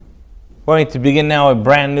We're going to begin now a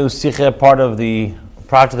brand new Sichah, part of the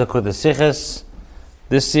project called the Sichos.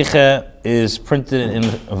 This Sichah is printed in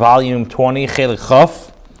volume 20, Chelik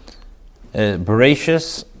Chaf,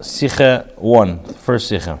 Bereishis, Sichah 1,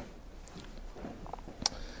 first Sichah.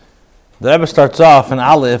 The Rebbe starts off in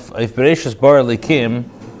Aleph, if Bereishis bar Likim,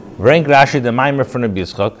 rank Rashi the Maimer from the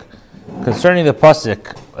Yitzchak, concerning the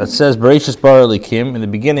pasuk that says Bereishis bar Likim, in the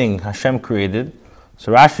beginning Hashem created.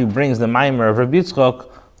 So Rashi brings the Maimer of Rabbi Yitzchak,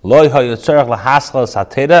 that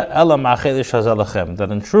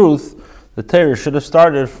in truth, the Torah should have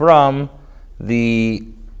started from the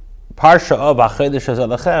Parsha of HaChedesh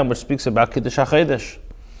HaZalachem, which speaks about Kiddush HaChedesh.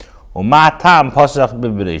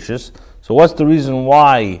 So what's the reason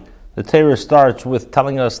why the Torah starts with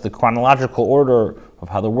telling us the chronological order of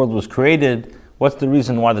how the world was created? What's the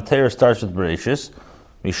reason why the Torah starts with Bereishis?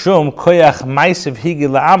 Mishum koyach ma'isiv higi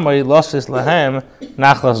la'amay losis lahem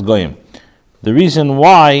nachlas goyim. The reason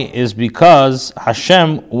why is because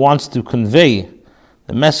Hashem wants to convey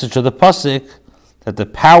the message of the pasuk that the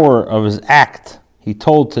power of his act he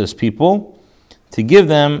told to his people to give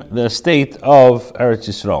them the estate of Eretz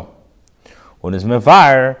Yisrael. When his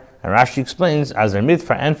mevar, and Rashi explains, as er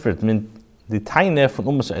mitfar enfert min the taine from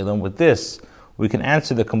Umas Eilam, with this we can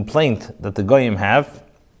answer the complaint that the goyim have,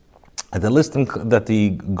 that the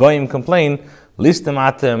goyim complain, listem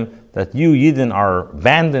atem, that you Yidden are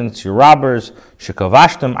bandits, you robbers,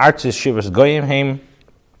 shekavashtem artzis shivas goyim heim.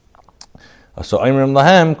 So Imrim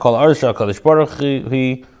lahem kol arsha kadosh baruch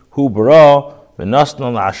hu bara v'nasnu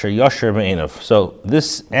la'asher yasher me'enav. So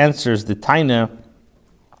this answers the taina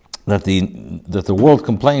that the world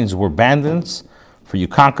complains were bandits, for you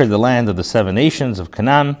conquered the land of the 7 nations of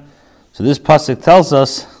Canaan. So this pasuk tells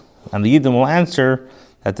us, and the Yidden will answer,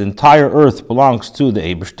 that the entire earth belongs to the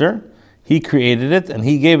Eibishter. He created it, and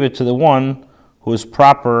he gave it to the one who is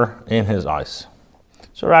proper in his eyes.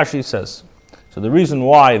 So Rashi says, so the reason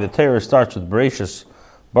why the Torah starts with Bereishis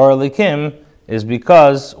bar Likim is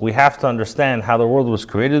because we have to understand how the world was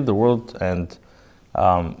created, and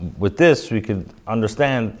with this we can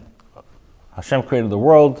understand Hashem created the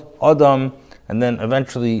world, Adam, and then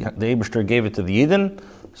eventually the Eibishter gave it to the Yidden.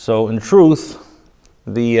 So in truth,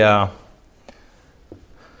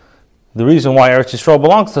 the reason why Eretz Yisrael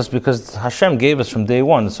belongs to us because Hashem gave us from day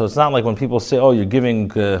one. So it's not like when people say, "Oh, you're giving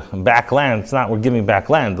back land." It's not we're giving back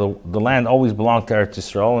land. The land always belonged to Eretz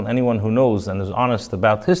Yisrael, and anyone who knows and is honest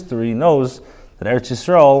about history knows that Eretz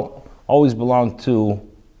Yisrael always belonged to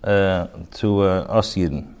us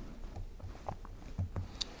Yidden.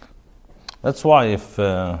 That's why, if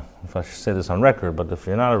I should say this on record, but if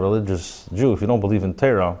you're not a religious Jew, if you don't believe in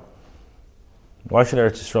Torah, why should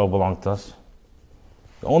Eretz Yisrael belong to us?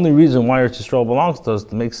 The only reason why Eretz Yisrael belongs to us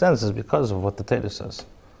to make sense is because of what the Torah says.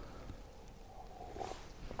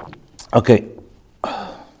 Okay,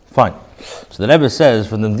 fine. So the Rebbe says,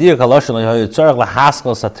 from the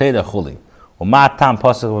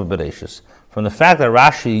fact that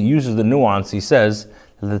Rashi uses the nuance, he says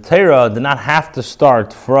that the Torah did not have to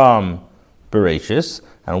start from Bereishis.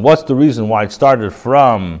 And what's the reason why it started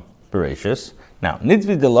from Bereishis? Now,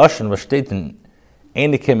 Nidvi de Lashon was stated not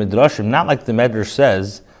like the Medrash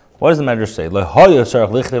says. What does the Medrash say? The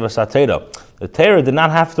Torah did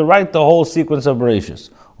not have to write the whole sequence of Bereishis.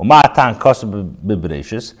 And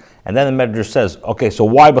then the Medrash says, okay, so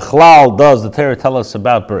why Bechlal does the Torah tell us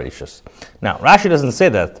about Bereishis? Now, Rashi doesn't say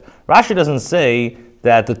that. Rashi doesn't say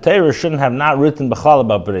that the Torah shouldn't have not written Bechlal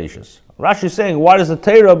about Bereishis. Rashi is saying, why does the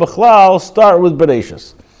Torah Bechlal start with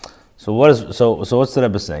Bereishis? So what's the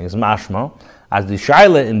Rebbe saying? It's mashma. As the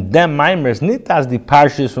Shaila in dem Maimers, not as the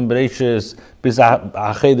Parshas from Bereishis bis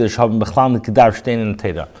HaChedesh haben Bechlal Kedav stehen in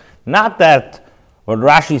Torah. Not that what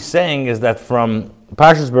Rashi is saying is that from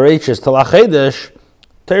Parshas Bereishis till HaChedesh,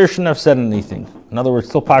 Torah shouldn't have said anything. In other words,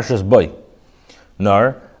 still Parshas Boy.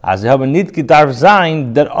 Nor, as they have nit Kedav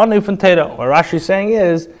Zayin, that only from Torah. What Rashi is saying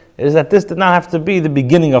is that this did not have to be the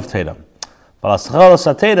beginning of Torah. The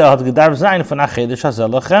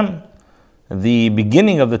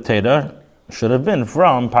beginning of the Torah should have been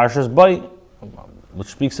from Parshas Boy, which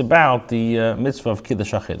speaks about the mitzvah of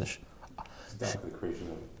Kiddush HaChedesh. It's not for the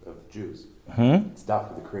creation of the Jews. It's not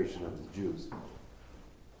for the creation of the Jews.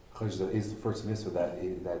 Chodesh is the first mitzvah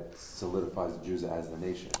that solidifies the Jews as the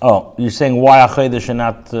nation. Oh, you're saying why HaChedesh and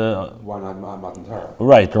not... why not Matan Torah?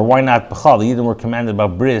 Right, or why not Bechal? The Yidden were commanded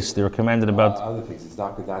about Bris, they were commanded about... other things. It's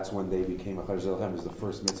not that that's when they became a Chodesh Zalachem, is the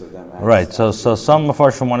first mitzvah of them. Right, so some of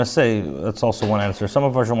us want to say, that's also one answer, some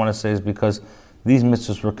of us want to say is because these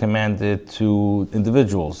mitzvahs were commanded to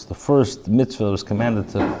individuals. The first mitzvah that was commanded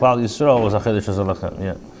to Klal Yisrael was HaChedesh HaZalachem,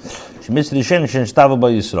 yeah.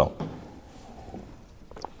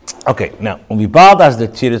 Okay, now when we bald as the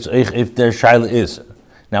tiritz if their shaila is.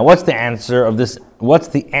 Now what's the answer of this? What's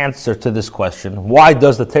the answer to this question? Why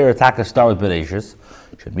does the Torah Taka start with Bereishis?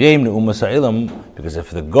 Because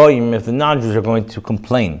if the goyim, if the non-Jews are going to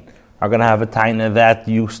complain, are going to have a taina that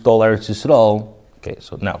you stole Eretz Yisrael. Okay,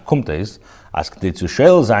 so now kumteis ask the zu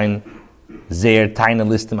shel sein zer taina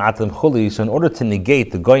listem atem chuli. So in order to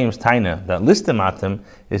negate the goyim's taina that listem atem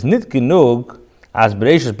is nit genug as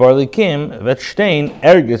Bereishis barley kim vet stein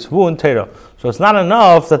ergets vun Torah. So it's not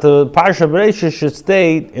enough that the Parsha Bereishis should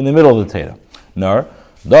stay in the middle of the Torah. Nor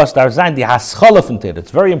das darf sein die haschala von Torah.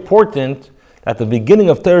 It's very important that the beginning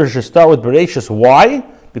of Torah should start with Bereishis. Why?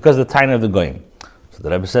 Because of the taina of the goyim. So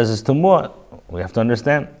the Rebbe says it's to more. We have to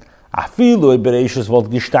understand. Afilu Bereishis volt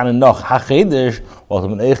gestanden noch hachedish volt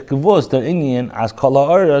man echt gewusst der Indien as kol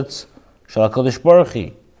haaretz shel HaKadosh Baruch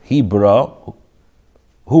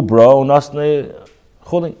Hu bro nasne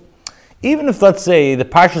chuli. Even if, let's say, the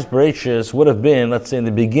Parshas Bereishis would have been, let's say, in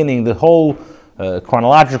the beginning, the whole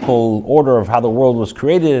chronological order of how the world was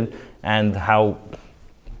created and how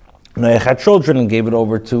Noach had children and gave it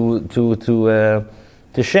over to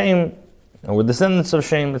Shem, and we're descendants of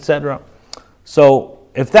Shem, etc. So,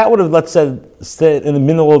 if that would have, let's say, stayed in the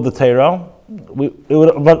middle of the Torah, it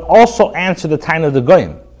would but also answer the time of the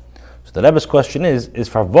Goyim. So the Rebbe's question is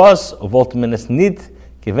for was voltmenes nit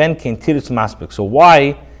given kein tiritz maspik. So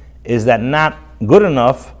why is that not good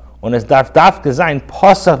enough when it's darf gezayin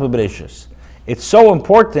pasach bereishis? It's so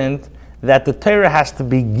important that the Torah has to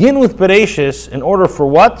begin with Bereishis in order for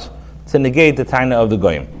what? To negate the taina of the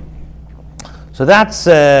goyim. So that's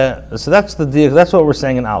that's what we're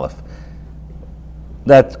saying in Aleph.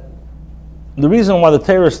 That the reason why the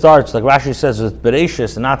Torah starts, like Rashi says, with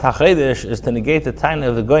Bereishis and not Hachedish, is to negate the taina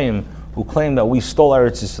of the goyim who claim that we stole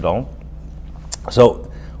Eretz Yisrael.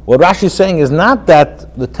 So what Rashi is saying is not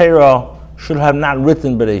that the Torah should have not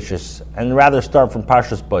written Bereishis and rather start from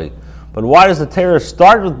Parshas Boy. But why does the Torah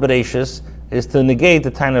start with Bereishis? Is to negate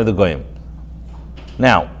the taina of the goyim.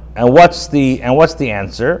 Now, and what's the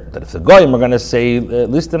answer? That if the goyim are going to say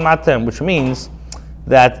listem atem, which means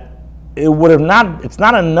that it would have not. It's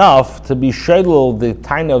not enough to be shadul the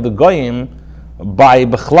taina of the goyim by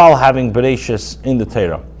bechlal having Bereishis in the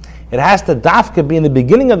Torah. It has to dafka be in the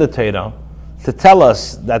beginning of the Torah to tell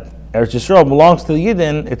us that Eretz Yisrael belongs to the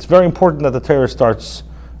Yidden. It's very important that the Torah starts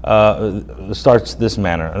this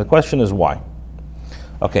manner. And the question is why?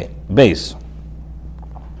 Okay, base.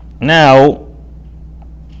 Now,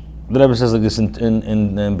 the Rebbe says like this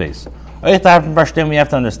in base. We have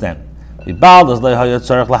to understand. Since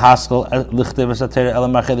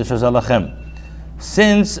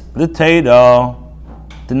the Torah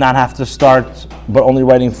did not have to start, but only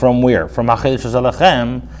writing from where? From Hachedesh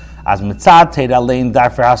Zalachem, as mitzad Torah lein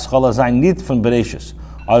dafür haschala sein nicht von Bereishis.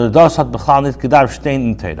 Oder das hat bechal nicht gedarf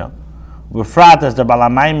stehen in Torah. Befragt, as der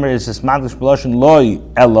Balamaimer is es magisch beloschen loi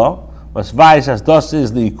elo, was weiß as das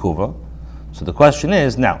is Likkutei. So the question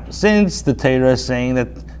is, now, since the Torah is saying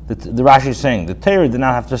that, the Rashi is saying, the Torah did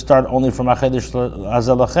not have to start only from Hachedesh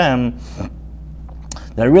Zalachem,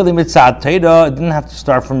 that really mitzad Torah didn't have to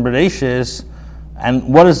start from Bereishis. And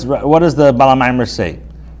what does the Balamaimer say?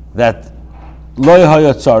 That Lo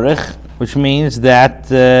Yehoya Tzarich, which means that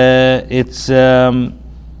the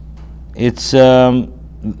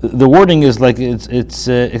wording is like it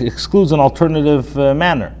excludes an alternative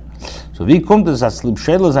manner. So wie kommt es als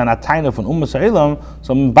Libshela sein Ateine von Umas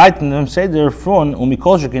so beiten dem Seder von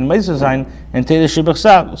Mikolshik in Mesa sein and Teda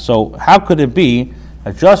Shibachsag. So how could it be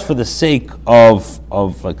that just for the sake of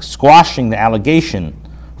like squashing the allegation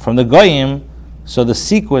from the Goyim, so the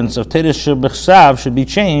sequence of Teda Shibachsag should be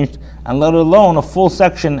changed and let alone a full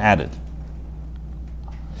section added?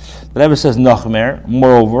 The Rebbe says Nachmer,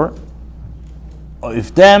 moreover,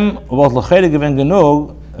 if them wat lechede gewen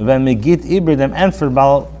genug, wenn me git iber dem enfer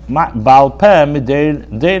bal peh mider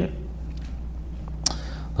der.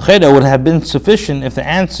 Lechede would have been sufficient if the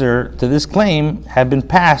answer to this claim had been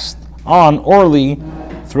passed on orally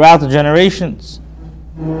throughout the generations,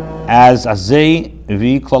 as azay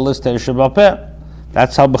vi klolis ter bal peh.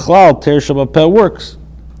 That's how bechlal ter bal peh works.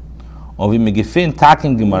 Or we megifin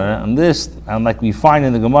taking Gemara, and this, and like we find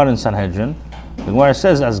in the Gemara in Sanhedrin, the Gemara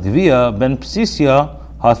says, as Gvia ben Psisia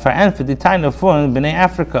had verenfed the taina von bnei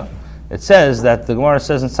Africa. It says that the Gemara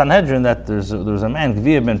says in Sanhedrin that there was a man,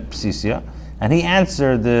 Gvia ben Psisia, and he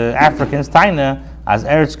answered the Africans taina as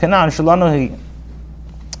Eretz Canaan shalanohi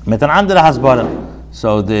met an andere hasbara.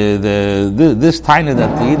 So this taina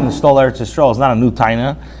that the Eden stole Eretz Yisrael is not a new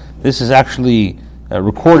taina. This is actually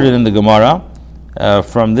recorded in the Gemara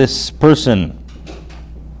from this person,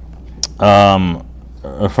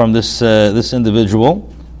 from this individual,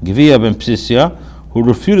 Gvia ben Psisia, who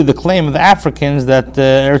refuted the claim of the Africans that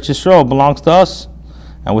Eretz Yisrael belongs to us,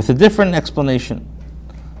 and with a different explanation.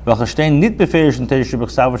 Which doesn't say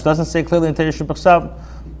clearly in Teresh B'Chsav.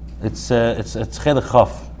 It's Chelek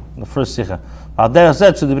Chaf, the first Sichah.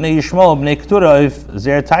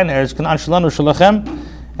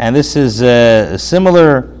 And this is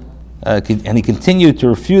similar, and he continued to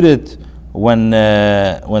refute it when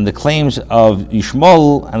the claims of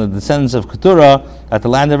Yishmael and the descendants of Keturah that the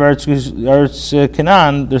land of Eretz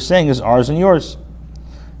Canaan, they're saying is ours and yours.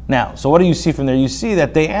 Now, so what do you see from there? You see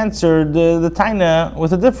that they answered the Taina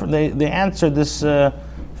with a different. They answered this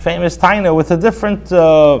famous Taina with a different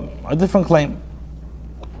claim.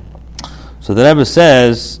 So the Rebbe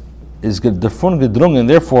says is gefun gedrungen.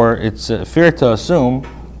 Therefore, it's fair to assume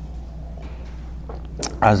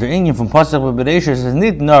as the Indian from Parshas Bereishis is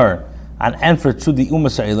not nur an Antwort zu die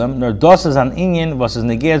Umas Ha'olam, nor das is an Indian was is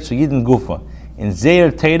neged zu jeden Gufa in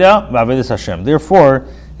Zeir Teira v'Avedas Hashem. Therefore,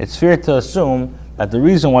 it's fair to assume that the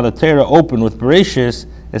reason why the Torah opened with Bereishis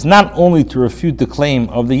is not only to refute the claim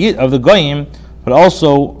of the Goyim, but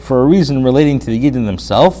also for a reason relating to the Yidden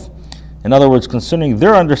themselves. In other words, concerning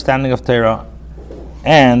their understanding of Torah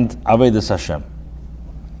and Avedas Hashem.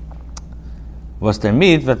 Was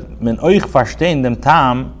damit wird men euch verstehen dem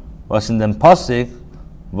Tam, was in dem Pasuk,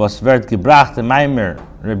 was wird gebracht im Maimer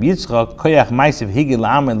Reb Yitzchak, koyach meisiv higel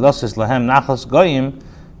la'am and losses lahem nachlas goyim,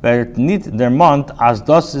 wird nicht der Mond, as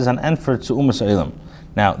das is an Antwort zu Umas Ha'olam.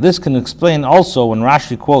 Now, this can explain also when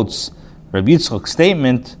Rashi quotes Reb Yitzchak's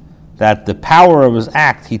statement that the power of his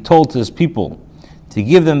act he told to his people to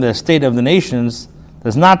give them the estate of the nations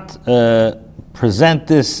does not present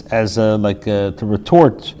this as to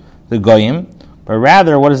retort the Goyim, but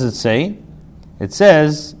rather, what does it say? It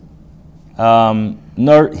says,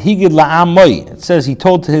 nor higid la'am moi. It says he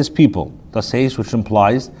told to his people. Das says, which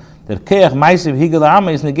implies that keach ma'isiv higid la'am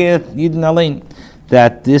is negayat yidin alein.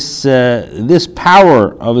 That this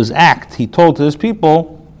power of his act he told to his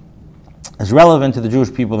people is relevant to the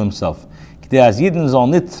Jewish people themselves. As Yidden soll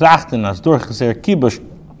nicht trachten, als durch sehr kibush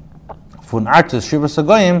von Artes Shivas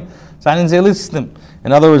HaGoyim, seinen sie listem.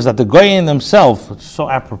 In other words, that the Goyim themselves, which is so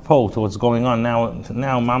apropos to what's going on now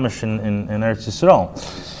mamash in Eretz Yisrael.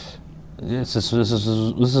 This is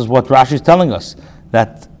what Rashi is telling us,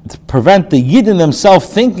 that to prevent the Yidden themselves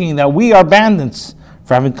thinking that we are bandits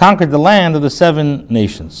for having conquered the land of the 7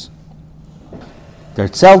 nations. So the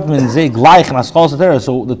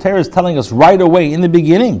Torah is telling us right away in the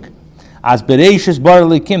beginning, as Bereishis bar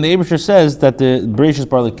Likim, the Eibusher says that the Bereishis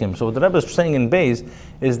bar Likim. So what the Rebbe is saying in Beis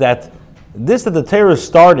is that the Torah is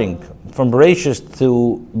starting from Bereishis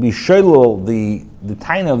to be Sholol, the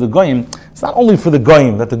Taina of the Goyim. It's not only for the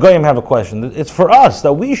Goyim, that the Goyim have a question. It's for us,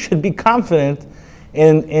 that we should be confident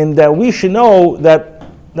in that we should know that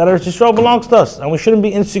Eretz Yisrael belongs to us, and we shouldn't be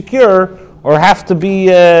insecure or have to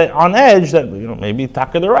be on edge that maybe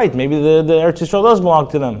Taka they're right, maybe the Eretz Yisrael does belong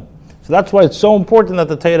to them. So that's why it's so important that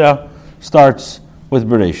the Torah starts with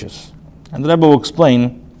Bereishis. And the Rebbe will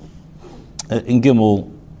explain in Gimel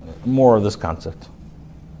more of this concept.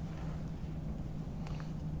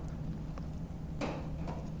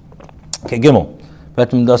 Okay, Gimel. We'll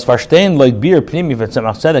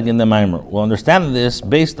understand this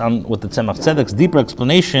based on what the Tzemach Tzedek's deeper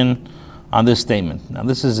explanation on this statement. Now,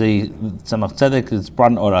 this is a Tzemach Tzedek, it's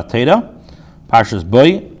brought in Orah Torah, Parshas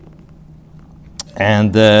Boy,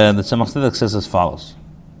 and the Tzemach Tzedek says as follows.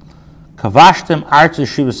 Kavashtem Arze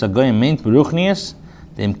Shivas HaGoyim meint Beruchnius,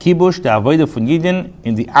 dem Kibush, der Avodah von Yidden,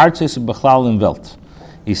 in the Arzes Bechlal in Welt.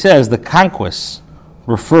 He says the conquests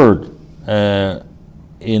referred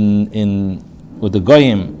in what the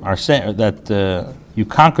Goyim are saying, that you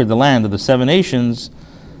conquered the land of the 7 nations,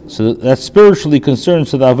 so that's spiritually concerned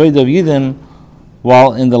to the Avodah of Yidden,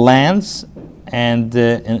 while in the lands and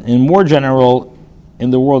in more general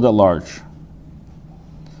in the world at large.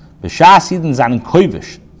 B'shas Yidden zanen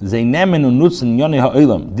koivish. So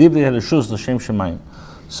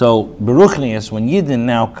Beruchnius, when Yidden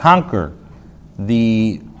now conquer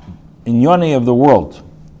the Inyone of the world,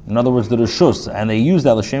 in other words the Rishus, and they use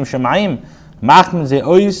that L'Shem Shemayim, Machmen ze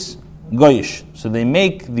ois goyish. So they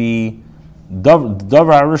make the Dover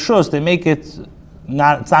Rishus, they make it's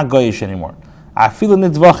not goyish anymore. I feel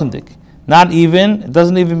it wochendik. Not even, it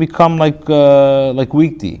doesn't even become like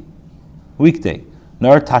weekday.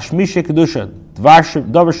 Nor tashmishe kedusha.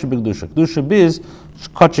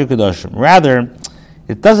 Rather,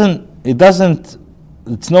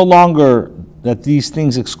 it's no longer that these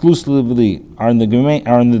things exclusively are in the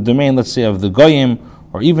domain, let's say, of the Goyim,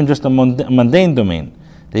 or even just a mundane domain.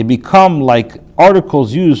 They become like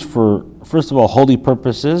articles used for, first of all, holy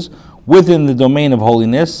purposes within the domain of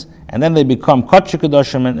holiness, and then they become Kodesh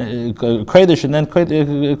Kedoshim and Kodesh, and then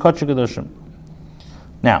Kodesh Kedoshim.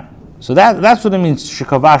 Now, so that's what it means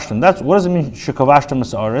Shekavashtem. What does it mean Shekavashtem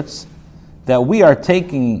Haaretz? That we are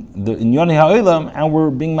taking the Inyoni Ha'olam and we're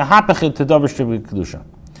being mahapechet to Davar Shebek Kedusha.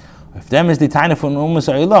 If them is the Taina from Umas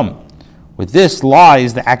Ha'olam, with this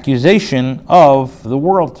lies the accusation of the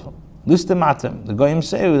world. Listematem. The Goyim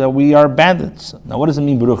say that we are bandits. Now, what does it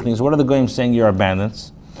mean, Beruchnis? What are the Goyim saying? You are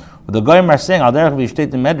bandits. What the Goyim are saying, Al derech v'yishteit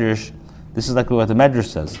the Medrash. This is like what the Medrash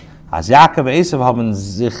says. As Yaakov Esav haben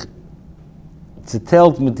sich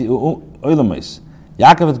zetelt mit die Olamais.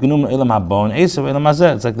 Yaakov hat genommen Olam haba and Esav Olam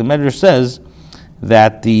hazeh. It's like the Medrash says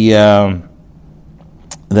that Yaakov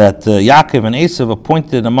and Esav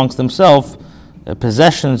appointed amongst themselves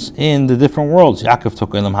possessions in the different worlds. Yaakov took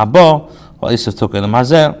Olam haba, while Esav took Olam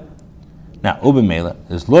hazeh. Now, Ubemela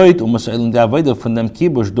is Lloyd Umasailim Davoida from them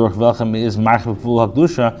Kibush durch welchem is Marchel Full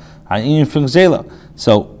Hakdusha Ha'in from Zela.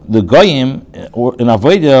 So the Goyim or in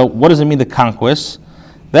Avoida, what does it mean? The conquest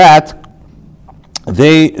that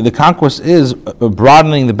the conquest is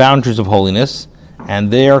broadening the boundaries of holiness, and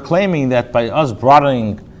they are claiming that by us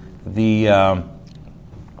broadening the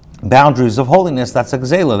boundaries of holiness, that's a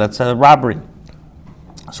Zela, that's a robbery.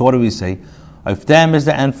 So what do we say? If them is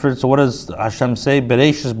the answer, so what does Hashem say?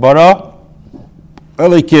 Bereishis bara.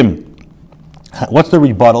 Elikim. What's the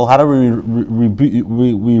rebuttal? How do we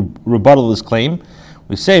rebuttal this claim?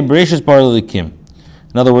 We say Bereishis bar Elikim.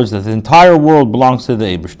 In other words, that the entire world belongs to the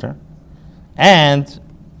Eibishter, and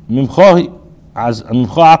Mimcha as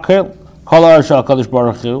Mimcha Akel Kol Arshal Kadosh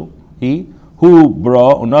Baruch Hu He Hu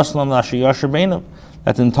Bra Unaslam Lashiyasher Beinav.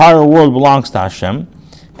 That the entire world belongs to Hashem,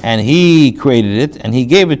 and He created it, and He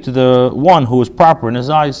gave it to the one who is proper in His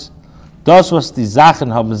eyes. Das was die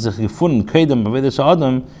Sachen haben sich gefunden, Kedem bewedes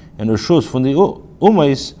Adam in der Schuss von die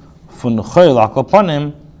Umais von Chol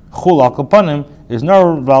Akapanim, Chul Akapanim is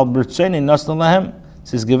nur weil Bertzeni Naslan Lahem.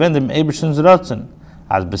 Es ist gewend im Ebershens Ratzen.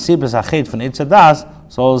 As Besibes Achet von Eitzadas,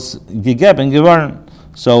 so es gegeben geworden.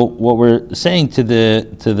 So what we're saying to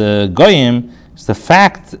the Goyim is the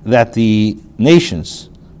fact that the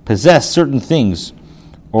nations possess certain things,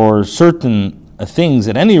 or certain things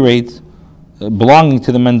at any rate, belonging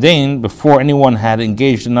to the mundane before anyone had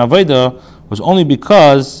engaged in Avodah, was only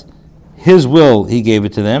because His will He gave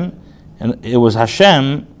it to them, and it was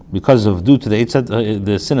Hashem, because of due to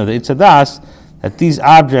the sin of the Eitzadas, that these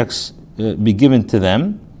objects be given to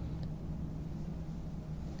them.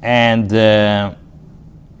 And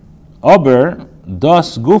Ober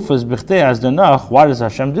das Gufas Bichtei as Danach. Why does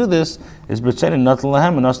Hashem do this? Is B'tzein Natal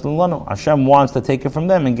Lahem and Natal Lanu. Hashem wants to take it from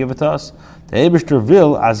them and give it to us. The Eibishter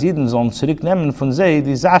will as Yidden sollen zurücknehmen von sie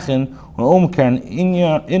die Sachen und umkehren in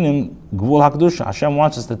ihm Gvul HaKedusha. Hashem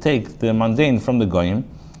wants us to take the mundane from the Goyim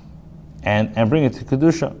and bring it to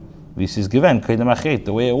Kedusha. This is given Kedem Achet,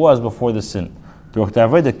 the way it was before the sin. Durch der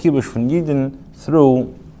Avodah Kibush von Yidden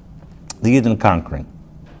through the Yidden conquering.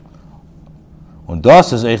 So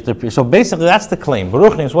basically that's the claim.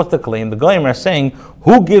 Baruch is what's the claim? The Goyim are saying,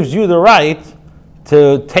 who gives you the right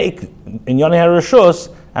to take in Yonei HaRishus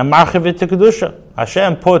and marchiv it to Kedusha?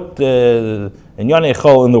 Hashem put in Yonei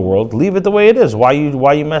Chol in the world, leave it the way it is. Why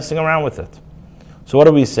are you messing around with it? So what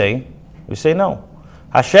do we say? We say no.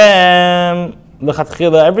 Hashem,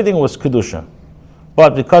 l'chatchila, everything was Kedusha.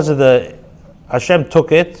 But because of Hashem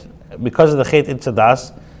took it, because of the Chet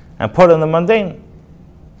Itzadas, and put it in the mundane.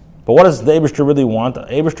 But what does the Eibishter really want? The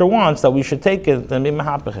Eibishter wants that we should take it and be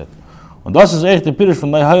mahapechet.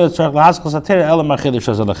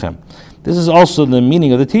 This is also the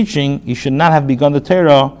meaning of the teaching. You should not have begun the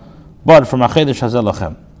Torah, but from Achedesh Hazel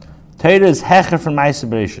Lachem. Torah is hecher from Ma'aseh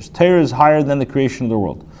Bereishis. Torah is higher than the creation of the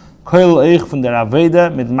world.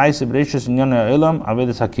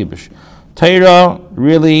 Torah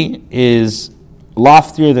really is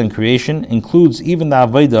loftier than creation, includes even the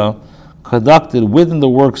Aveda conducted within the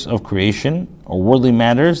works of creation, or worldly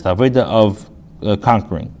matters, the Aveda of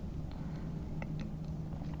conquering.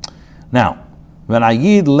 Now, when a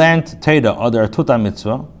Yid learned Torah, or the Tuta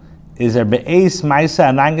Mitzvah, is be'eis ma'isa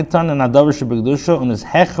anangetan and adavar shebekdusha and is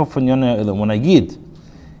hecha von yonei elam. When a Yid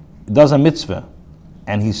does a mitzvah,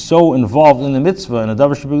 and he's so involved in the mitzvah and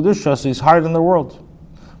adavar shebekdusha, so he's higher than the world.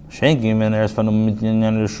 However,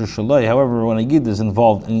 when a Yid is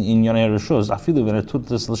involved in Yonei Rishus,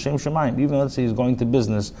 even let's say he's going to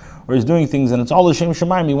business or he's doing things and it's all L'Shem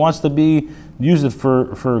Shemaim, he wants to use it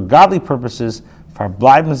for godly purposes. It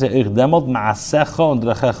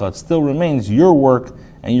still remains your work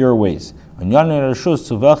and your ways. And Yonei Rishus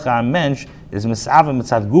to welcher mensch is misava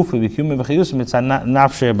mitzad gufa b'kiyum v'chiyus mitzad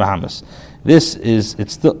nafshei bahamas. This is,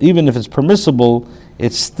 it's still, even if it's permissible,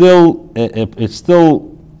 it's still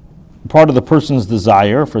part of the person's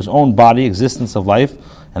desire for his own body, existence of life,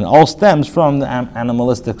 and it all stems from the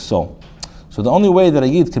animalistic soul. So the only way that a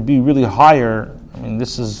Yid could be really higher,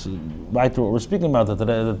 this is right to what we're speaking about, that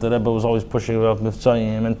the Rebbe was always pushing about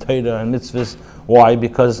Mitzvayim and Torah and Mitzvahs. Why?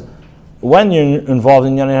 Because when you're involved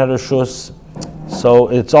in Yanei HaRashus, so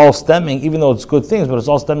it's all stemming, even though it's good things, but it's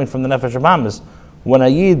all stemming from the Nefesh HaBamis. When a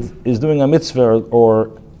Yid is doing a mitzvah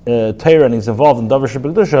or Torah and he's involved in Davar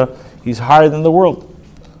Shebekdusha, he's higher than the world.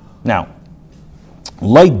 Now,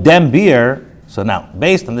 like dem beer, so now,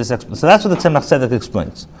 based on this, so that's what the Tzemach Tzedek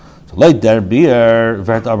explains. So like der beer,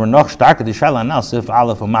 vert aber noch starker die Shaila Nasif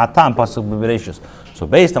Aleph Matam Pasuk Bereishis. So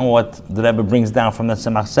based on what the Rebbe brings down from the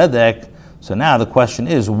Tzemach Tzedek, so now the question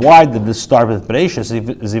is, why did this start with Bereishis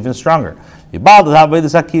is even stronger? If the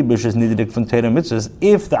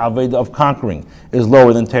Aveda of conquering is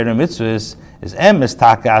lower than Torah Mitzvahs, is emes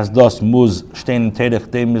taka as das muss stehen in Torah,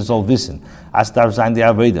 dem wir soll wissen, as darf sein die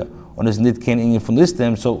Aveda, und es nicht kein Ingen von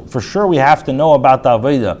Listem. So for sure we have to know about the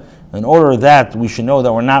Aveda, in order that we should know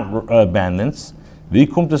that we're not bandits. Wie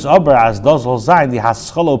kommt es aber, as das soll sein, die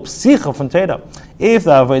Haschalo Sichah von Torah? If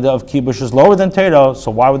the Aveda of Kibush is lower than Torah,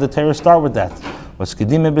 so why would the Torah start with that? What's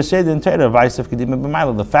Kedime B'Shed in Torah, vice of Kedime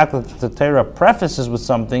B'Mayla? The fact that the Torah prefaces with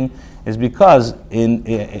something is because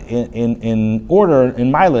in order,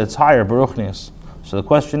 in Maila, it's higher, Baruchnius. So the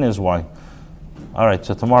question is why? All right,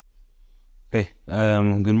 so tomorrow. Okay,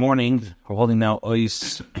 good morning. We're holding now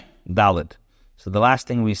Ois Dalet. So the last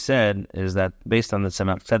thing we said is that based on the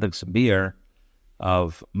Tzemach Tzedek's beer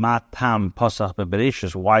of Matam Pasach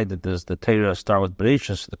Bereishis, why does the Torah start with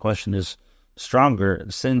Bereishis? The question is stronger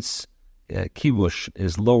since Kibush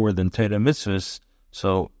is lower than Torah Mitzvahs.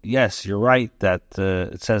 So yes, you're right that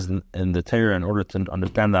it says in the Torah, in order to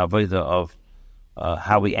understand the Avodah of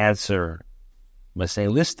how we answer by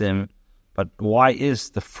saying listim, but why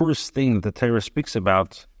is the first thing the Torah speaks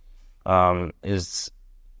about is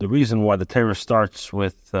the reason why the Torah starts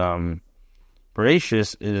with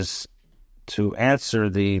Bereishis is to answer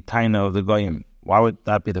the Taina of the Goyim. Why would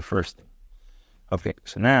that be the first thing? Okay,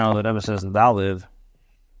 so now the Rebbe says in Dalid,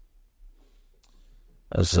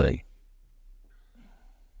 let's say,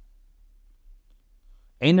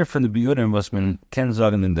 Einer from the Biyurim was men ken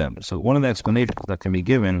sagen in them. So one of the explanations that can be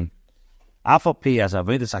given, Afal Pi as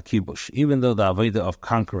Avedas HaKibush, even though the Aveda of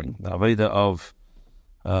conquering, the Aveda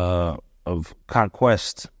of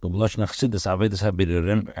conquest, the B'lashon Chassidus Avedas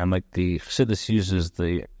HaBirurim, and like the Chassidus uses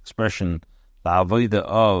the expression, the Aveda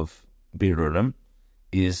of Birurim,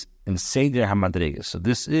 is in Seder HaMadregas. So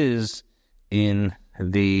this is in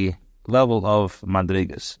the level of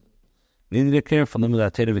Madregas. In other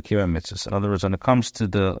words, when it comes to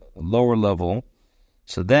the lower level,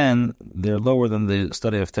 so then they're lower than the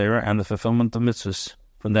study of Torah and the fulfillment of mitzvahs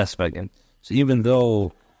from that aspect. So even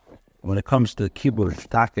though when it comes to Kibush,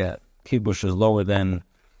 Kibush is lower than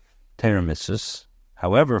Torah mitzvahs,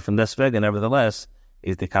 however, from that aspect, nevertheless,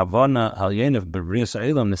 is the Kavana Halyenev Bereishis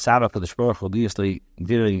Eilam Nesara Kadosh Baruch Hu Liyasli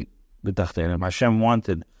Diri B'Tachtenim. Hashem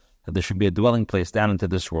wanted that there should be a dwelling place down into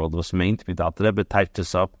this world. It was meant to be. The Alter Rebbe typed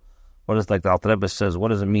this up. What is like the Alter Rebbe says? What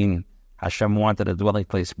does it mean? Hashem wanted a dwelling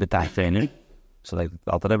place b'tachtenim. So like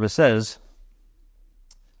the Alter Rebbe says,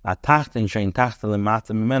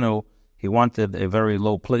 he wanted a very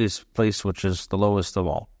low place which is the lowest of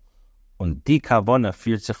all. Und die Kavana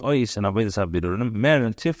führt sich aus in Avedas HaBirurim mehr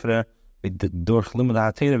und tiefer durch Limud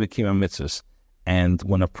HaTorah b'kiyum mitzvahs. And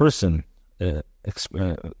when a person does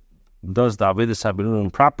the Avedas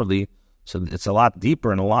HaBirurim properly, so it's a lot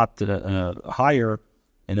deeper and a lot higher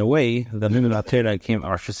in a way than Limud HaTorah came,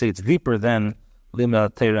 or I should say it's deeper than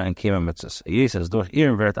Limud HaTorah and Kiyum mitzvahs. Jesus, durch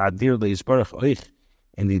ihren wird adir leisbarach euch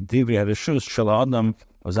in the Divri HaReshus shel Adam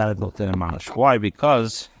was added l'Torah mamash. Why?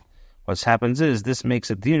 Because what happens is this makes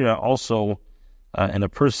a dira also in a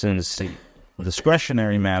person's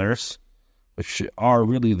discretionary matters, which are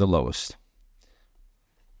really the lowest.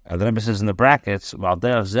 The Rebbe says in the brackets,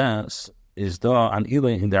 is da an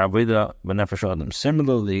ilay in the Aveda b'nefesh adam.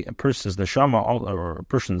 Similarly, a person's neshama or a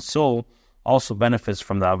person's soul also benefits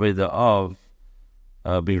from the Aveda of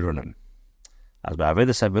Birurim. As by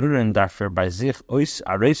Aveda Birurim, dafür bei sich ois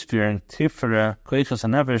areis führen tiefere koiches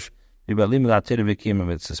hanefesh über limud HaTorah v'kiyum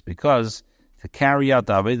mitzvahs. Because to carry out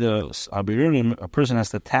the Aveda Birurim, a person has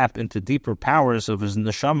to tap into deeper powers of his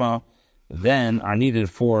neshama than are needed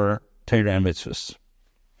for Torah and mitzvahs.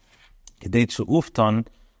 Kedei zu uftan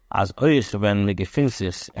as euch wenn mir gefindt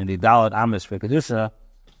sich in die Dalet Ames für Kedusha,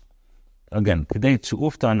 again, kedei zu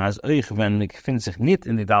uftan as euch wenn mir gefindt sich nicht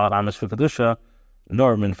in die Dalet Ames für Kedusha,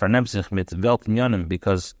 nor man vernimmt sich mit Weltmjanim,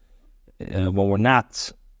 because when we're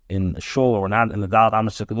not in shul or we're not in the Dalet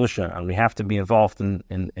Ames für Kedusha, and we have to be involved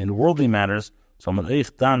in worldly matters, So man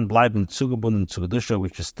ich dann bleiben zugebunden zu Kedusha,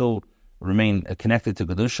 which is still remain connected to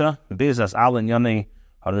Kedusha. This as Alan Yane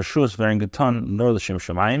Harashus very getan nor the Shem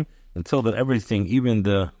Shemaim, until that everything, even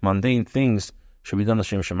the mundane things, should be done the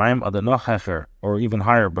Shem Shemaim, or the Nochecher, or even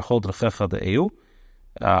higher, Bechol Drechecha the EU.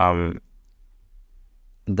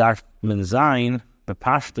 Darf men sein,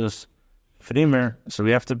 bepashtus, frimer. So we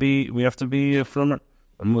have to be frimer.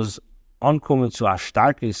 And was onkommen zu a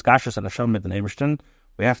starke Iskashus and Hashem mit den Ebersten.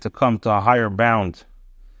 We have to come to a higher bound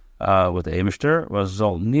with the Eberster. Was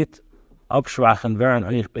soll nicht abschwachen werden,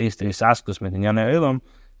 euch based Isaskus mit den Yana Elam,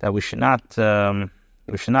 that we should not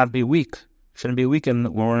be weak. Shouldn't be weak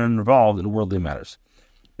when we're involved in worldly matters.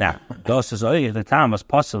 Now, das is the time as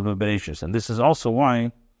possible Bereishis, and this is also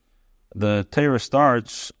why the Torah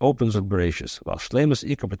opens with Bereishis. Well, shleimus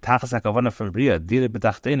ikar betachas hakavana from bria, dire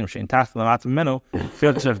betachtenim shein tachas lamatim menu,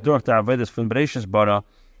 fehlt sich durch der Avedas from Bereishis bara.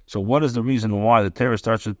 So, what is the reason why the Torah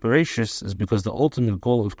starts with Bereishis? Is because the ultimate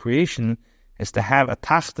goal of creation is to have a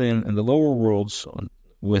tachtin in the lower worlds,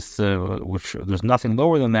 with which there's nothing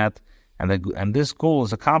lower than that. And this goal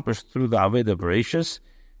is accomplished through the Aveda Bereishis,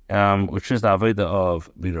 which is the Aveda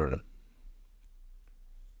of Birurim.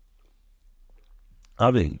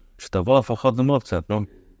 Avi, no?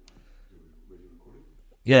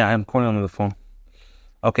 Yeah, I'm calling on the phone.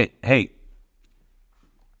 Okay, hey.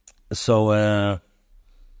 So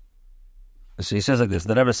he says like this.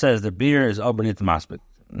 The Rebbe says the beer is Albernit Maspik.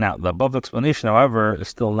 Now, the above explanation, however, is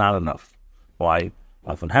still not enough. Why?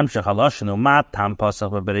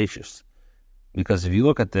 Because if you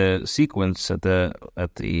look at the sequence, at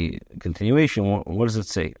the continuation, what does it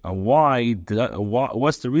say?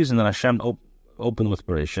 What's the reason that Hashem opened with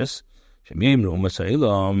Bereishis?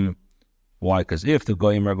 Why? Because if the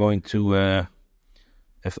goyim are going to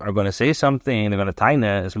say something, they're going to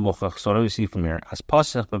taina as mochach. So what do we see from here? As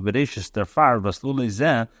pasach Bereishis der far was lulei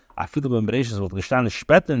zeh afilu Bereishis with gestan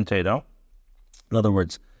shpeten teiro. In other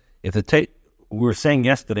words, if the we were saying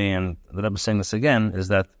yesterday, and the Rebbe is saying this again, is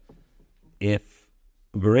that if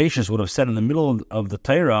Bereishis would have said in the middle of the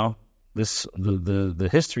Torah, the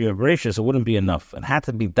history of Bereishis, it wouldn't be enough. It had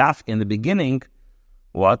to be dafka in the beginning.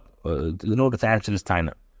 What? In order to answer this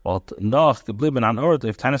taina. Well, noch geblieben an Ort,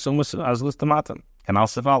 if taina sumus as listamatem, and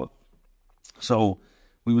also so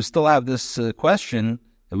we would still have this question.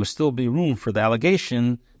 There would still be room for the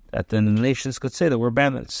allegation that then the nations could say that we're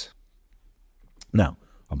bandits. Now,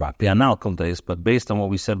 but based on what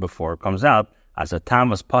we said before, it comes out as a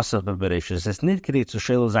tamas pasach of Bereishis. It's not created to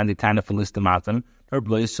shelo zayn die taina von listamatem, or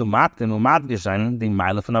blois zu maten umadgish zayn die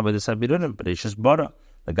meile von Avedas Abirurim Bereishis bara.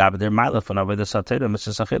 The Gabe der meile von Avedas Atera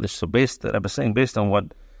Mrs. Achilles. So based on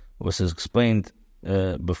what was explained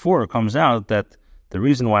before, it comes out that the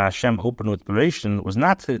reason why Hashem opened with Bereishis was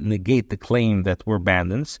not to negate the claim that we're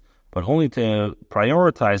bandits, but only to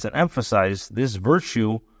prioritize and emphasize this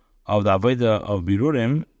virtue of the Aveda of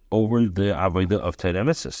Birurim over the Aveda of Torah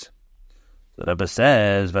Mitzvahs. The Rebbe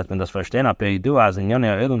says,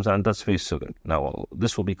 now,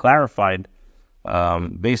 this will be clarified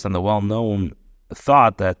based on the well-known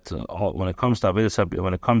thought that when it comes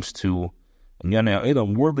to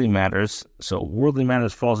worldly matters, so worldly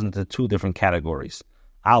matters falls into two different categories.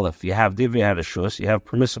 Aleph, you have Divrei Harashus, you have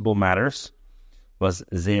permissible matters. Was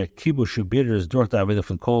their kibush bidders durch the Aveda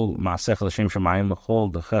von Kol Maasech L'Shem Shemayim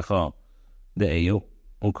L'Chol D'Checha D'Eyu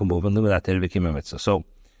Unkumuvin L'Midat Torah V'Kiyum Mitzvah. So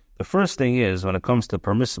the first thing is, when it comes to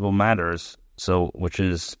permissible matters, so which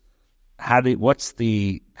is what's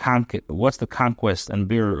the conquest and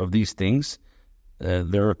beer of these things?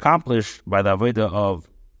 They're accomplished by the Aveda of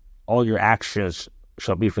all your actions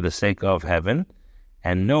shall be for the sake of heaven,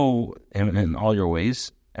 and know Him in all your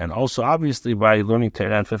ways. And also, obviously, by learning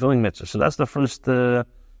Torah and fulfilling mitzvah. So that's the first.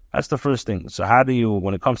 That's the first thing. So how do you,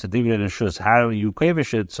 when it comes to divrei and shus, how do you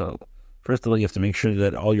kavish it? So first of all, you have to make sure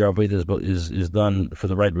that all your avodah is done for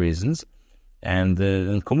the right reasons, and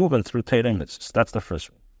kumuvin through Torah and mitzvah. That's the first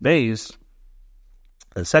one. Base.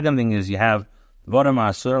 The second thing is you have v'adam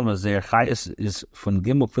asur mazer chayis is from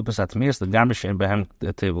gimel klippus atmias the gamish and behem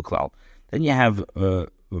tevul klal. Then you have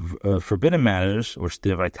forbidden matters, which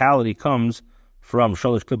the vitality comes from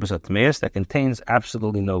sholosh klippus atmias that contains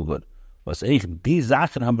absolutely no good. Was ich die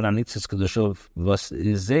Sachen haben an nichts kedusha was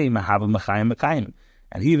is ze mahav machayim mekayim.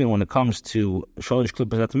 And even when it comes to sholosh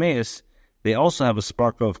klippus atmias, they also have a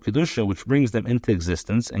spark of kedusha which brings them into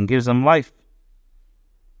existence and gives them life.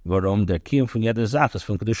 Warum der Kiyum von jeder Sache ist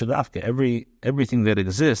von kedusha dafke. Everything that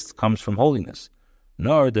exists comes from holiness.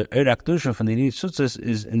 Nor the erak kedusha von the nitzutzes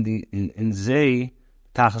is in ze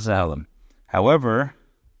tachas halam. However,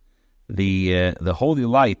 the holy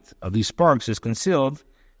light of these sparks is concealed,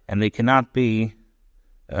 and they cannot be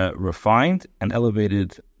refined and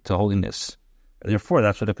elevated to holiness. Therefore,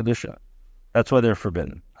 that's what the Kedusha. That's why they're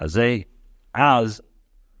forbidden. Hazei, as,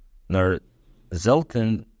 ner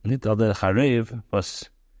zelten, nit al der charev, was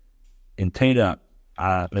in Teda,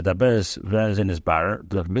 medaberes, veres in his bar,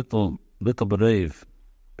 durch little berev,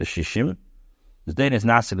 beshishim, the day is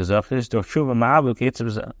nasig gezachis, durch shuva ma'abu,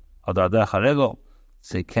 ketzim, al der charegel,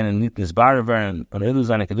 sie kennen nit in his bar, veren, und ilu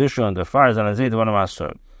seine Kedusha, und der Far, seine Zeh, one of us.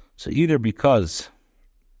 So either because,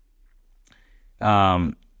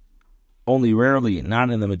 only rarely, not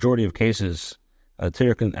in the majority of cases,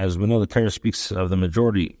 as we know, the Torah speaks of the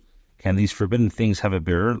majority. Can these forbidden things have a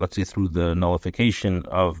bearer? Let's say through the nullification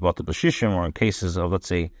of Batal B'Shishim, or in cases of, let's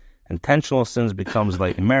say, intentional sins becomes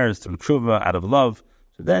like marriage through tshuva out of love.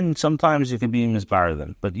 So then sometimes you can be misbar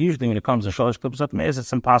them. But usually when it comes to Shalosh Klippos HaTmeis,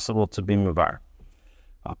 it's impossible to be mivar.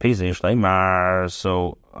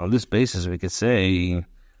 So on this basis, we could say,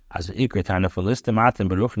 as an ikr tana for listim atim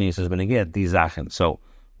beruchni says, when you get these zachen. So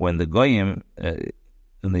when the goyim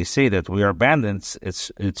and they say that we are bandits,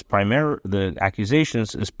 it's the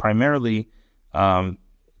accusations is primarily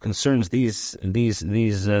concerns these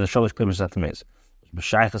shalosh klippos HaTmeis.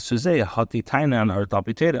 B'shaychas suzeh hati taina and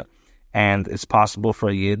artapiteda, and it's possible for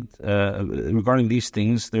a yid regarding these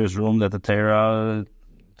things. There's room that the Torah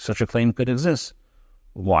such a claim could exist.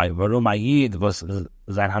 Why? Warum a yid was sein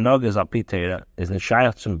hanog is apiteda is nicht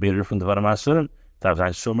shaykh zum Bitter von der Varmasurim. Darf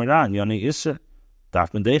sein Sumeran Yoni isse.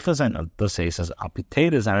 Darf man decha sein. Und das heißt, dass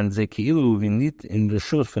apiteda sein sie kilu wie nicht in der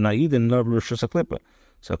Schuss von a yid in der Schuss a Klippe.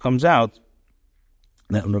 So it comes out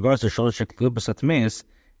that in regards to Shalosh Klippos HaTmeis,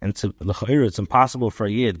 and it's impossible for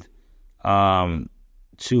a yid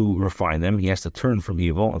to refine them. He has to turn from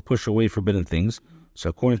evil and push away forbidden things. So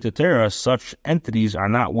according to Torah, such entities are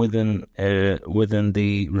not within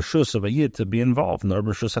the reshus of a yid to be involved in the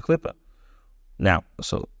reshus haklipa. Now,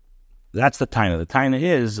 so that's the taina. The taina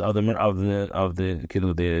is of the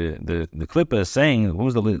klipa is saying, what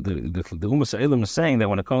was the umas ha'elim is saying that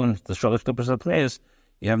when it comes to shalosh klippos HaTmeis,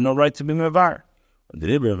 you have no right to be mevar. The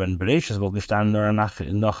Rebbe and Bereishis will gestanden nur noch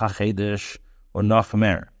hachedesh or noch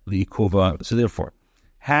mer liikuva. So therefore,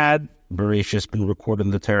 had Bereishis been recorded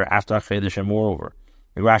in the Torah after hachedesh, and moreover,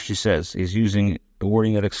 Rashi says he's using a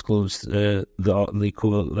wording that excludes the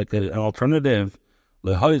liikuva, like an alternative.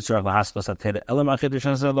 As what does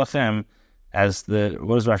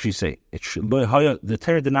Rashi say? The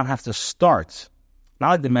Torah did not have to start. Not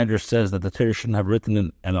like the Medrash says that the Torah shouldn't have written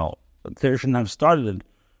it at all. The Torah shouldn't have started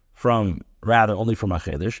only from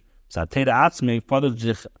Achedesh. So Teda Atzmei fordert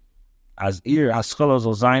sich as Aschala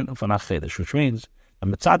soll sein von Achedesh, which means the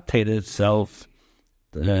Mitzad Teda itself,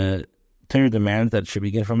 the Torah demands that it should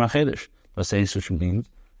begin from Achedesh. Which means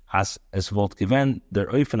as volt given der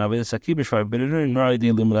Eufen Avedis Akibish for Birurim nor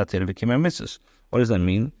ideal Limudat Teda became a mitzvah. What does that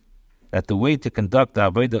mean? That the way to conduct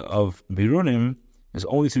the Aveda of Birurim is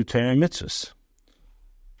only through Torah mitzvahs.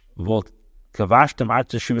 Volt kavashtem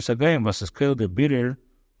arts shivas agayim was called the bitter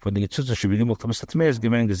for the Yitzhak should be able to is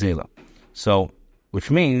given gezela. So, which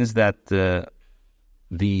means that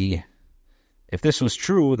if this was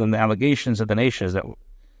true, then the allegations of the nations that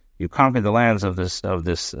you conquered the lands of the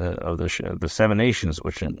 7 nations,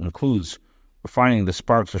 which includes refining the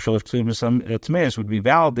sparks of Shalosh Klippos HaTmeis, would be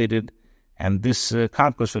validated, and this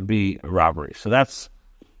conquest would be a robbery. So that's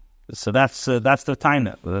the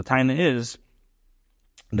taina. The taina is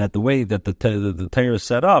that the way that the Torah is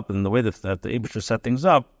set up, and the way that the Eibusher set things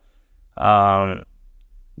up, that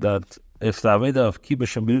if the Aveda of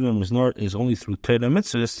Kibush and Birurim is only through Torah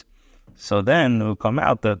mitzvahs, so then it will come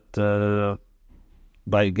out that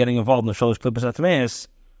by getting involved in the Shalosh Klippos HaTmeis,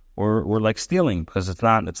 we're like stealing, because it's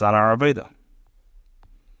not our Aveda.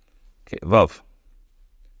 Okay, Vav.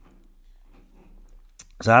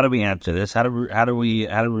 So how do we answer this? How do we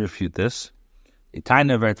refute this? So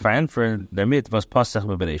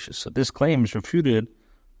this claim is refuted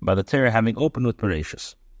by the Torah having opened with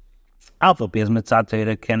Bereishis.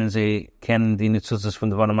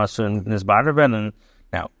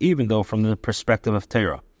 Now, even though from the perspective of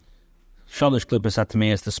Torah, Shalosh Klippos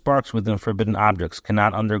HaTmeis, the sparks within forbidden objects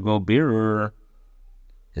cannot undergo birur.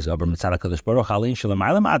 Is aber mitzad HaKadosh Baruch Halin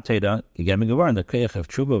Shalamaylam Ad Torah gegeben geworden der Keich of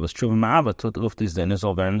Tshuva was Tshuva Ma'ava tut uftis denis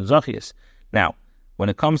over Zachias. Now, when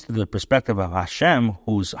it comes to the perspective of Hashem,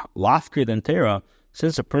 who's loftier than Torah,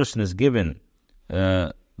 since a person is given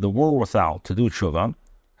the wherewithal to do tshuva,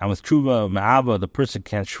 and with tshuva ma'ava, the person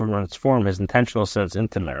can transform his intentional sins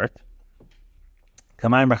into merit.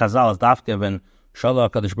 Kamayim Chazal is dafke when Shalach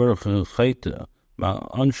Kadosh Baruch Hu Chayte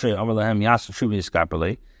Anshe Amalahem Yasser Tshuva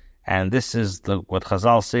Yiskapele, and this is what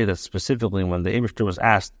Chazal say, that specifically when the Eibusher was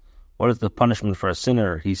asked, what is the punishment for a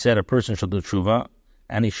sinner? He said a person should do tshuva,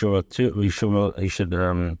 and he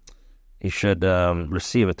should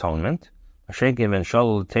receive atonement. Mashenkim and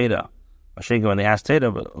Shalul Teda. Mashenkim, when they asked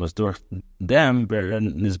Teda, was durch them,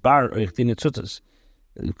 Nizbar, Oichtini Tzutas.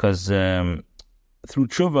 Because through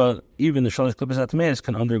tshuva, even the Shalosh Klippos HaTameis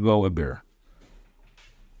can undergo a bir.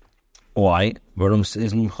 Why?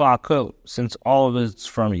 Since all of it's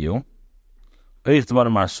from you. Even the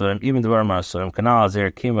Dvarim Marasurim, Kanal Azer,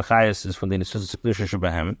 Kim V'chayis is from the Nisutas Kedusha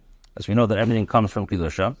Shebahem, as we know that everything comes from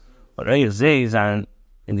Kedusha. But Zayz and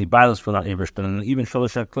in the Bibles for not Ebershton, and even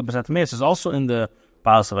Shalosh Klippos HaTameis is also in the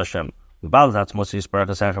Bibles of Hashem. The Bibles that's mostly Yisparach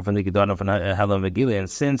HaSecha from the Gedonim from Helam V'Gilei, and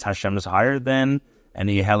since Hashem is higher than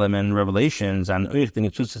any Helam and Revelations, and Uich the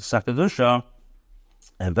Nisutas Kedusha,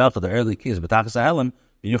 and Velcha the early keys, B'tachas HaHelam,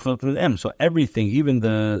 so everything, even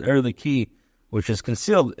the early key which is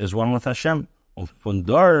concealed, is one with Hashem. Von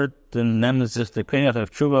dort nehmen sich der König auf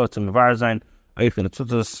Tshuva zum Mevar sein, Eich in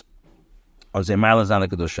Tzutas, or Zemayla Zana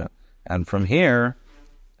Kedusha. And from here,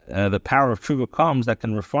 the power of Tshuva comes that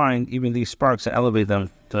can refine even these sparks and elevate them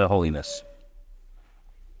to holiness.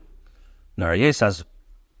 Now, Aryeh says,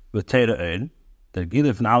 with Teda Eid, the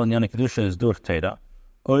Gilif von Allen Yana Kedusha is durch Teda,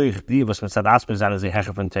 Oich die, was mit Sadaspen sein, ist die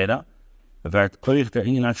Heche von Teda, werd Oich der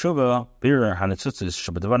Inyan Tshuva, Birer Hanetzutzis,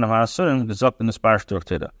 Shabbatavanim HaSurim, gesagt in the Sparsh durch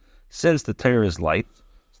Teda. Since the Torah is light,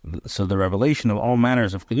 so the revelation of all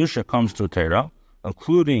manners of Kedusha comes through Torah,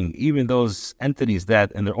 including even those entities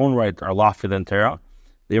that in their own right are loftier than Torah.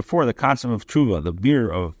 Therefore, the concept of Tshuva, the beer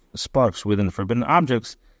of sparks within forbidden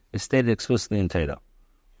objects, is stated explicitly in Torah.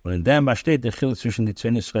 When in dem besteht der Chiluk zwischen die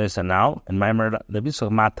zwei Nisraelis anal, and Maimer der Bissach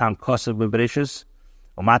matam kosev bebereishis,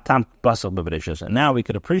 or matam basach bebereishis. And now we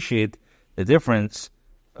could appreciate the difference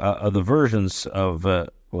of the versions of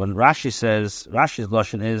when Rashi says, Rashi's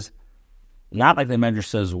lashon is not like the Medrash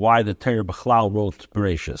says why the Torah B'chlal wrote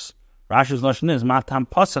Bereishis. Rashi's lashon is matam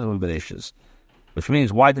pasach Bereishis, which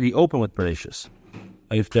means why did he open with Bereishis?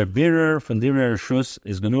 If their birer from divrei reshus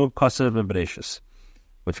is genu kosev Bereishis,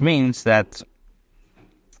 which means that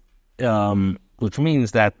the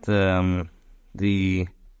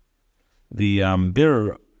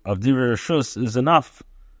birer of divrei reshus is enough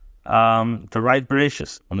to write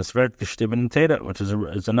Bereishis on the svert geshtiben in Torah, which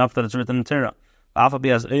is enough that it's written in Torah. Alpha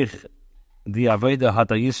be as the Aveda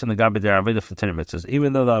Hatayis and the Gabi der Aveda for Torah mitzvahs.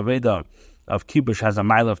 Even though the Aveda of Kibush has a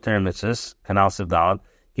mile of Torah mitzvahs, Kanal Sivdalad,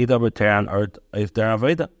 he double Torah on earth if they're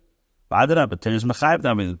Aveda. But Torah is Mechayiv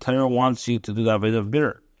Aveda. The Torah wants you to do the Aveda of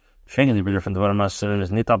Bitter. Shengen the Bitter from the Dvarim Masurim is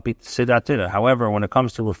Nital Pit Seder Torah. However, when it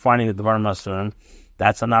comes to refining the Dvarim Masurim,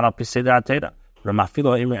 that's a not Al Pit Seder Torah.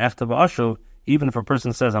 Ramafilo Imre Echtav Ashuv, even if a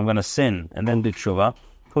person says, I'm going to sin, and then do Tshuva,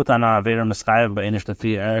 put on a Aveda Meschayiv Ba'inish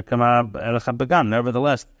Tafi Erekama Erecha Began.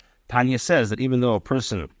 Nevertheless, Tanya says that even though a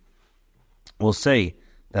person will say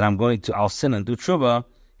that I'll sin and do tshuva,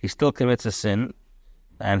 he still commits a sin,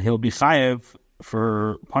 and he'll be chayev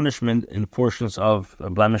for punishment in portions of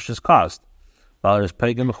blemishes caused.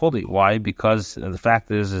 Why? Because the fact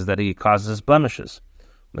is that he causes blemishes.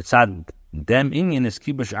 So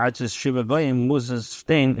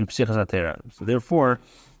therefore,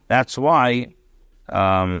 that's why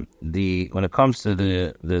when it comes to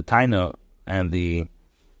the taina and the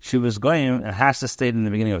Shivas Goyim, it has to state in the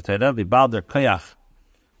beginning of Torah, V'bal der koyach,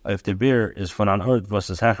 if the beer is von an earth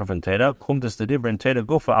versus hechaf in Torah, kumt es the dibber in Torah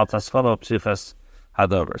gufa al tasfala psichas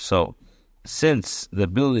hadover. So, since the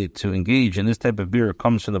ability to engage in this type of beer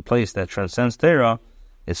comes from the place that transcends Torah,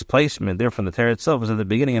 its placement there from the Torah itself is at the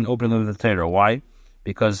beginning and opening of the Torah. Why?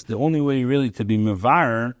 Because the only way really to be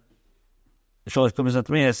mevar, Shalosh Klippos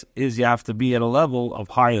HaTameis, is you have to be at a level of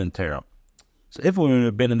higher than Torah. So if we would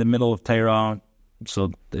have been in the middle of Torah,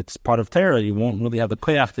 so it's part of Torah, you won't really have the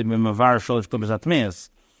koyach to be mevar Shalosh Klippos HaTameis.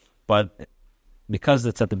 But because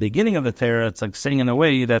it's at the beginning of the Torah, it's like saying in a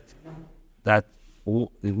way that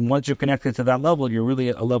once you're connected to that level, you're really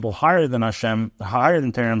a level higher than Hashem, higher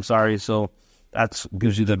than Torah, so that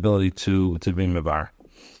gives you the ability to be mevar.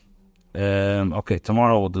 Okay,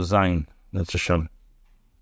 tomorrow we'll design. That's Hashem.